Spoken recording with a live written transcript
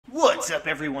What's up,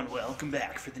 everyone? Welcome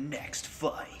back for the next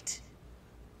fight.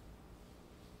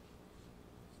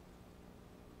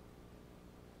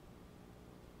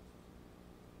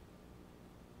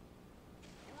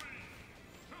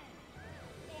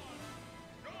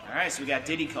 Alright, so we got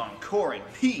Diddy Kong, Corrin,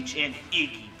 Peach, and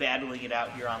Iggy battling it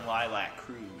out here on Lilac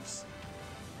Cruise.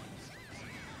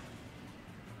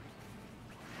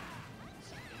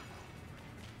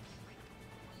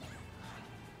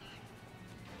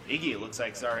 Iggy, it looks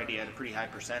like, is already at a pretty high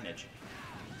percentage.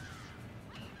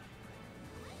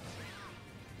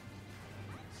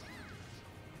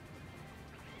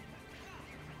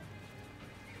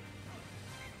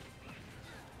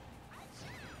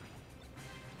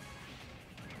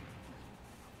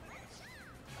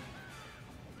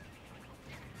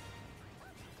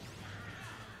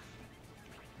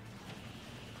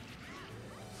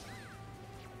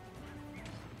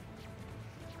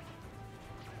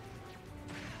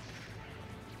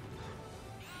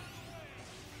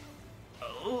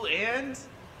 Oh, and...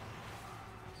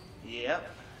 Yep.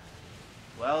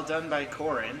 Well done by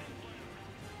Corrin.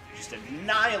 Just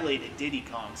annihilated Diddy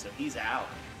Kong, so he's out.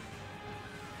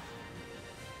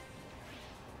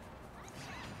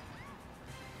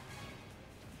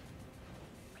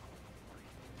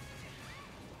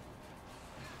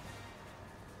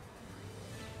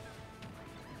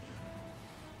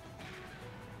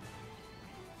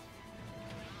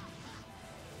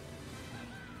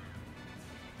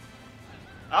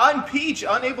 On Peach,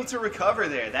 unable to recover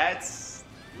there. That's...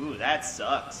 Ooh, that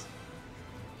sucks.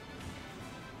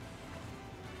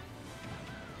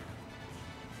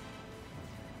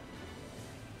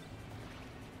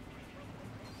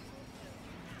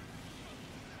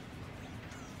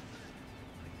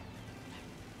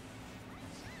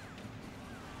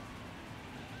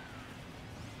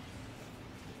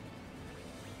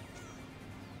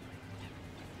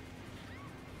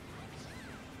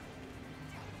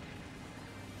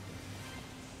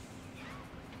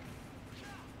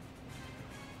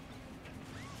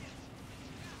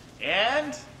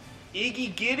 And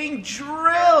Iggy getting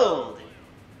drilled!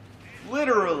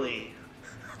 Literally.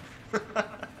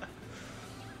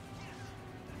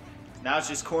 Now it's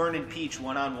just Corrin and Peach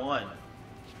one-on-one.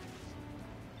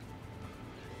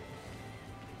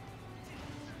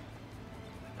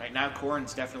 Right now,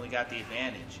 Corrin's definitely got the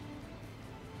advantage.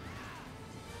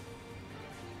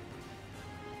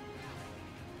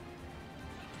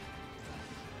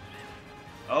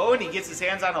 Oh, and he gets his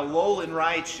hands on a Alolan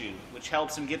Raichu, which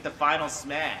helps him get the final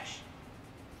smash.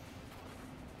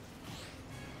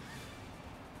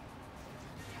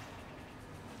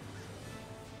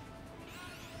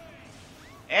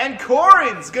 And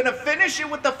Corrin's gonna finish it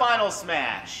with the final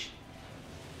smash.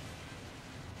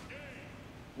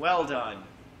 Well done.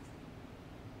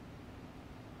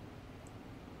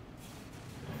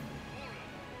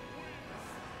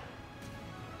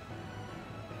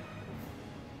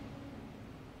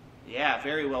 Yeah,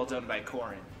 very well done by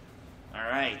Corrin.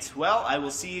 Alright, well, I will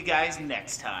see you guys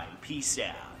next time. Peace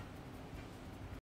out.